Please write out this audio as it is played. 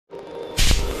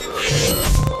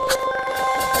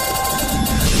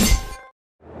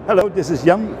Hello, this is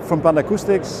Jan from Pan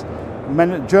Acoustics,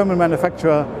 German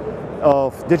manufacturer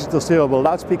of digital steerable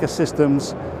loudspeaker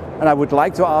systems, and I would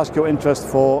like to ask your interest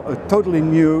for a totally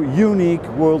new, unique,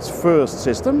 world's first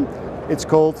system. It's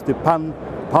called the Pan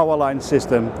Powerline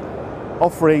system,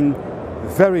 offering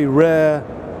very rare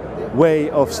way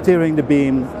of steering the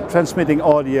beam, transmitting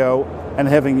audio and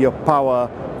having your power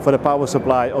for the power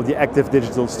supply of the active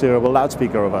digital steerable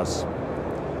loudspeaker of us.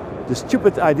 The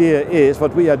stupid idea is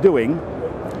what we are doing,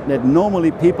 that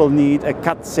normally people need a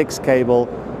Cat6 cable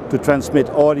to transmit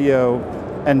audio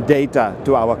and data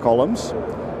to our columns.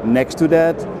 Next to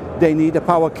that, they need a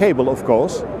power cable, of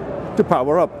course, to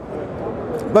power up.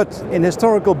 But in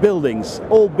historical buildings,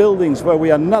 old buildings where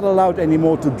we are not allowed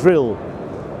anymore to drill,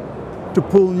 to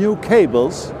pull new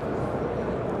cables,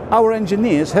 our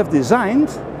engineers have designed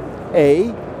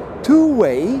a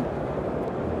two-way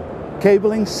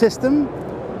cabling system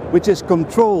which is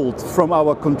controlled from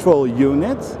our control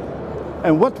unit.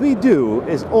 And what we do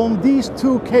is on these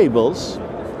two cables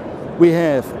we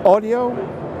have audio,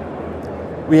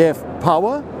 we have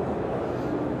power,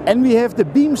 and we have the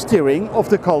beam steering of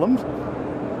the column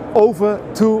over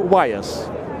two wires.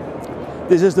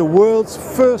 This is the world's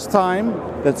first time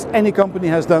that any company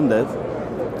has done that.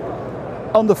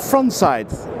 On the front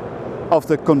side of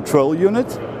the control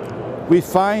unit we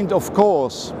find, of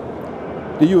course,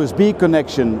 the USB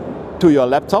connection to your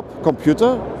laptop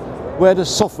computer where the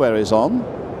software is on,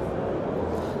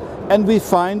 and we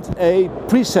find a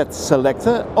preset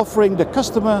selector offering the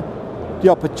customer the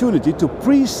opportunity to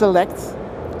pre-select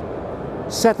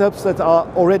setups that are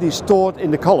already stored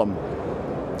in the column,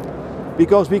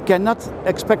 because we cannot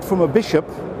expect from a bishop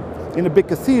in a big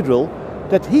cathedral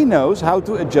that he knows how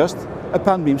to adjust a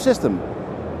pan beam system.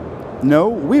 No,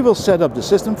 we will set up the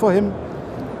system for him,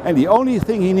 and the only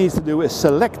thing he needs to do is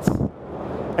select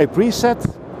a preset,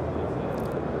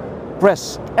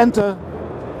 press enter.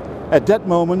 At that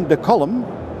moment the column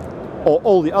or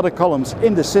all the other columns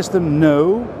in the system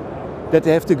know that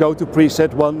they have to go to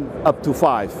preset 1 up to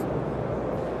 5.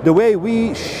 The way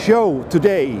we show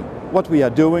today what we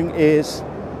are doing is,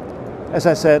 as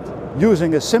I said,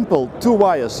 using a simple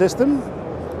two-wire system.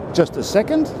 Just a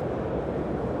second.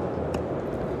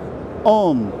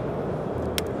 On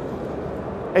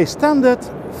a standard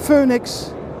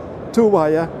Phoenix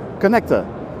two-wire connector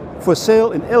for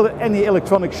sale in any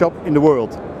electronic shop in the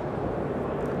world.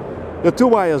 The two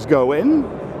wires go in,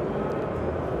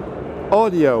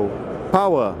 audio,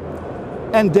 power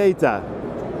and data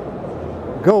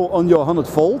go on your 100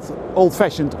 volt,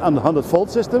 old-fashioned 100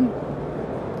 volt system,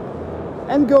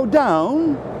 and go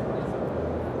down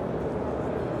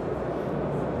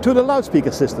to the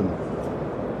loudspeaker system.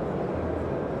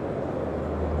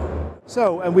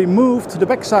 So, and we move to the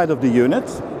back side of the unit.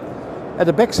 At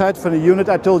the back side from the unit,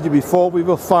 I told you before, we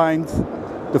will find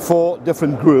the 4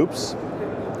 different groups.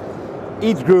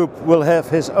 Each group will have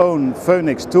his own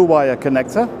Phoenix two-wire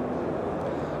connector,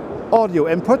 audio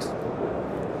input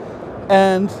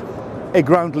and a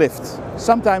ground lift.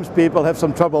 Sometimes people have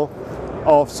some trouble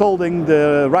of soldering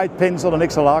the right pins on an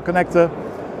XLR connector,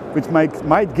 which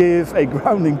might give a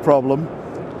grounding problem,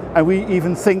 and we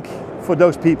even think for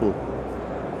those people.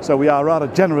 So we are a rather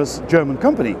generous German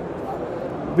company.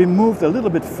 We moved a little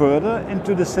bit further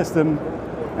into the system,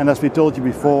 and as we told you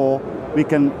before, we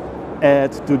can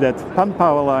add to that Pan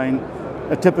Powerline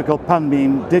a typical pan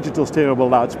beam digital steerable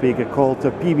loudspeaker called the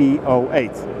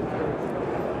PB08.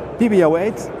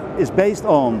 PB08 is based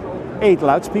on 8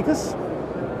 loudspeakers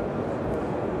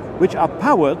which are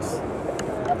powered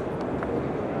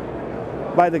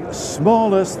by the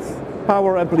smallest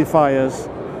power amplifiers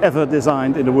ever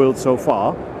designed in the world so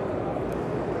far.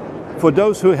 For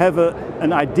those who have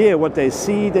an idea what they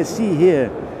see here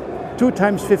 2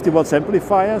 times 50 watts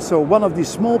amplifier. So one of these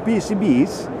small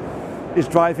PCBs is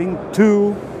driving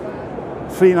 2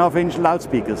 3.5-inch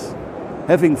loudspeakers.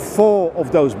 Having 4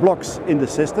 of those blocks in the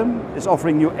system is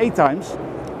offering you 8 times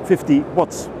 50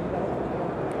 watts.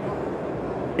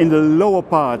 In the lower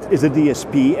part is a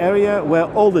DSP area where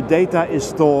all the data is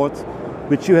stored,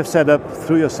 which you have set up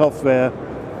through your software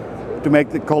to make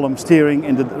the column steering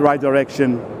in the right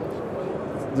direction,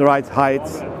 the right height,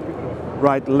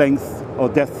 right length or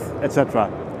depth, etc.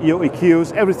 Your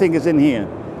EQs, everything is in here.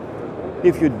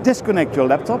 If you disconnect your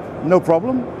laptop, no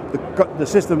problem. The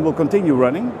system will continue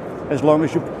running as long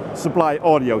as you supply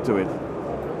audio to it.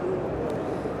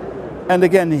 And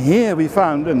again, here we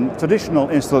found a traditional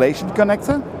installation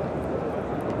connector,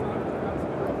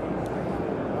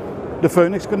 the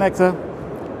Phoenix connector.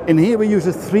 In here we use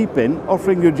a 3-pin,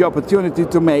 offering you the opportunity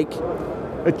to make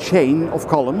a chain of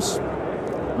columns,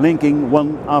 linking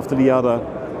one after the other.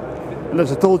 And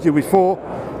as I told you before,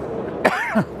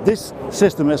 This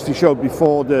system, as we showed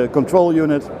before, the control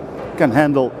unit can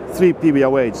handle 3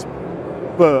 PBO8s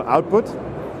per output.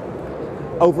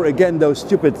 Over again those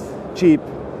stupid cheap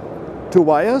 2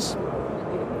 wires.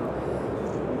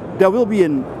 There will be a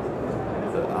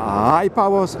high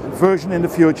power version in the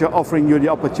future offering you the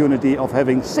opportunity of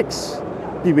having 6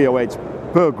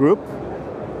 PBO8s per group,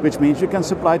 which means you can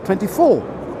supply 24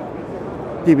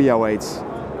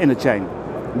 PBO8s in a chain.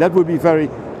 That would be very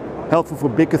helpful for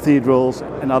big cathedrals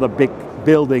and other big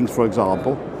buildings, for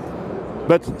example.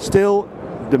 But still,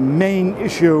 the main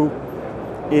issue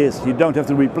is you don't have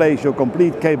to replace your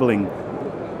complete cabling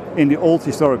in the old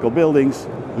historical buildings.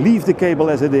 Leave the cable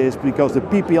as it is because the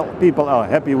people are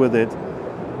happy with it.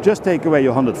 Just take away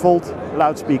your 100-volt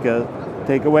loudspeaker,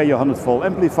 take away your 100-volt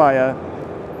amplifier,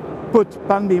 put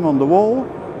Pan beam on the wall,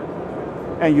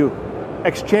 and you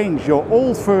exchange your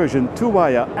old version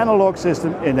 2-wire analog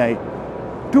system in a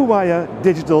 2-wire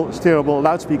digital steerable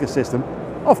loudspeaker system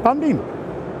of Pan beam,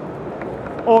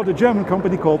 or the German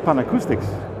company called Pan Acoustics.